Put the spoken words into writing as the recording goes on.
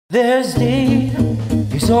There's Steve,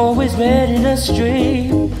 he's always ready to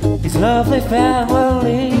stream his lovely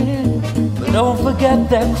family. But don't forget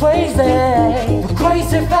the crazy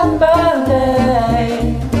family.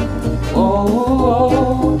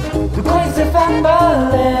 Oh, the crazy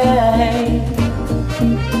family.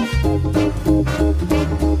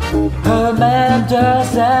 Amanda,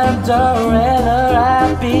 Cinderella,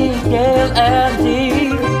 Abigail, and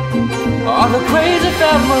Dee are the crazy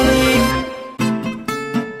family.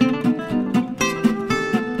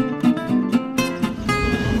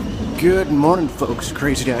 Good morning, folks.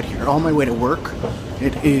 Crazy Dad here, on my way to work.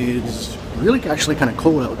 It is really actually kind of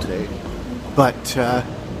cold out today, but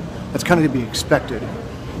that's kind of to be expected.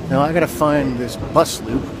 Now I gotta find this bus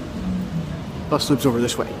loop. Bus loop's over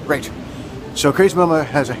this way, right? So Crazy Mama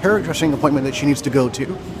has a hairdressing appointment that she needs to go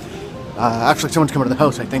to. Actually, someone's coming to the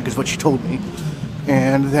house, I think, is what she told me.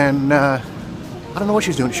 And then I don't know what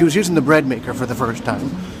she's doing. She was using the bread maker for the first time.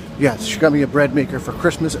 Yes, she got me a bread maker for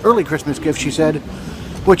Christmas, early Christmas gift, she said.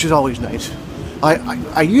 Which is always nice.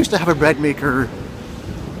 I used to have a bread maker,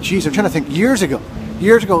 geez, I'm trying to think, years ago.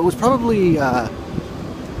 Years ago, it was probably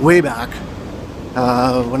way back when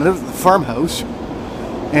I lived at the farmhouse.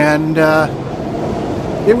 And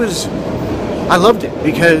it was, I loved it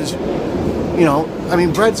because, you know, I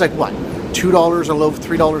mean, bread's like what, $2 a loaf,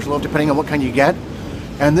 $3 a loaf, depending on what kind you get.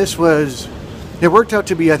 And this was, it worked out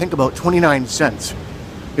to be, I think, about 29 cents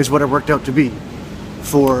is what it worked out to be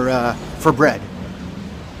for bread.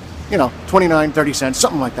 You know, 29, 30 cents,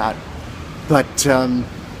 something like that. But,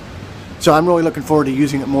 so I'm really looking forward to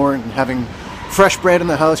using it more and having fresh bread in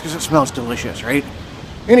the house because it smells delicious, right?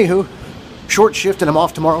 Anywho, short shift and I'm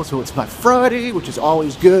off tomorrow, so it's my Friday, which is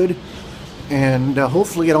always good. And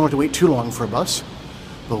hopefully I don't have to wait too long for a bus,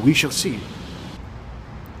 but we shall see.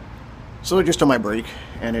 So just on my break,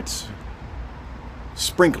 and it's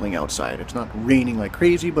sprinkling outside. It's not raining like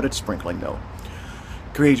crazy, but it's sprinkling though.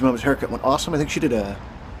 Crazy Mama's haircut went awesome. I think she did an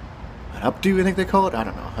updo, I think they call it. I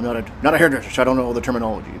don't know. I'm not a hairdresser, so I don't know all the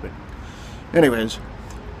terminology. But anyways,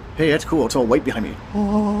 hey, that's cool. It's all white behind me.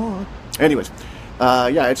 Oh. Anyways,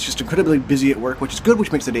 yeah, it's just incredibly busy at work, which is good,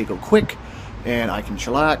 which makes the day go quick, and I can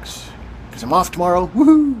chillax because I'm off tomorrow.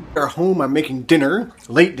 Woohoo! We're home. I'm making dinner,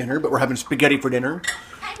 late dinner, but we're having spaghetti for dinner.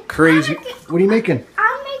 Crazy. What are you making?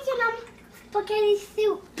 I'm making spaghetti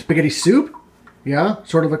soup. Spaghetti soup? Yeah,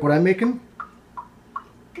 sort of like what I'm making.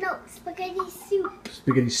 No, spaghetti soup.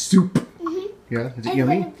 Spaghetti soup. Mm-hmm. Yeah, is it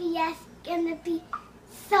yummy? It's gonna be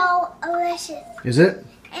so delicious. Is it?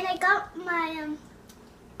 And I got my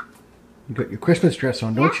You got your Christmas dress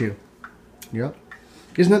on, don't you? Yeah.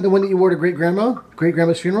 Isn't that the one that you wore to Great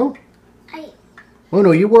Grandma's funeral? Oh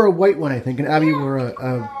no, you wore a white one, I think, and Abby wore a.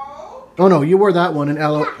 Oh no, you wore that one, and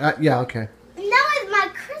Aloe. Yeah, okay. Now it's my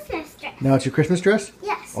Christmas dress. Now it's your Christmas dress?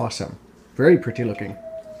 Yes. Awesome. Very pretty looking.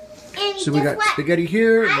 And so we got spaghetti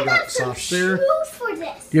here, and we got sauce there. I got some shoes for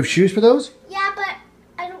this. You have shoes for those? Yeah, but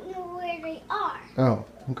I don't know where they are. Oh,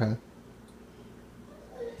 okay.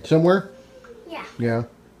 Somewhere? Yeah. Yeah.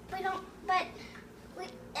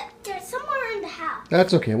 They're somewhere in the house.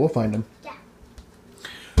 That's okay, we'll find them. Yeah.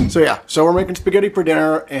 So yeah, so we're making spaghetti for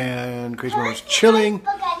dinner, and Crazy Mama's chilling.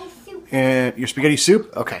 Spaghetti soup. And your spaghetti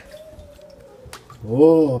soup? Okay.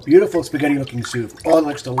 Oh, beautiful spaghetti looking soup. Oh, it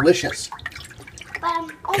looks delicious.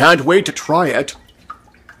 Can't wait to try it.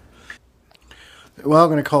 Well, I'm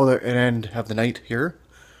going to call it an end of the night here.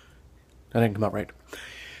 That didn't come out right.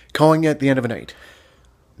 Calling it the end of a night.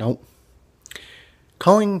 Nope.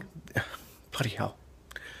 Calling... Bloody hell.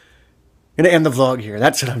 Going to end the vlog here.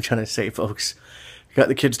 That's what I'm trying to say, folks. Got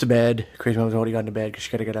the kids to bed. Crazy Mom's already gotten to bed because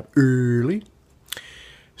she got to get up early.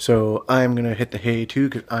 So I'm going to hit the hay too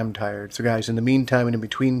because I'm tired. So guys, in the meantime and in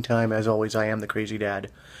between time, as always, I am the Crazy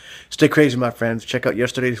Dad. Stay crazy, my friends. Check out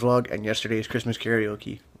yesterday's vlog and yesterday's Christmas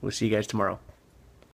karaoke. We'll see you guys tomorrow.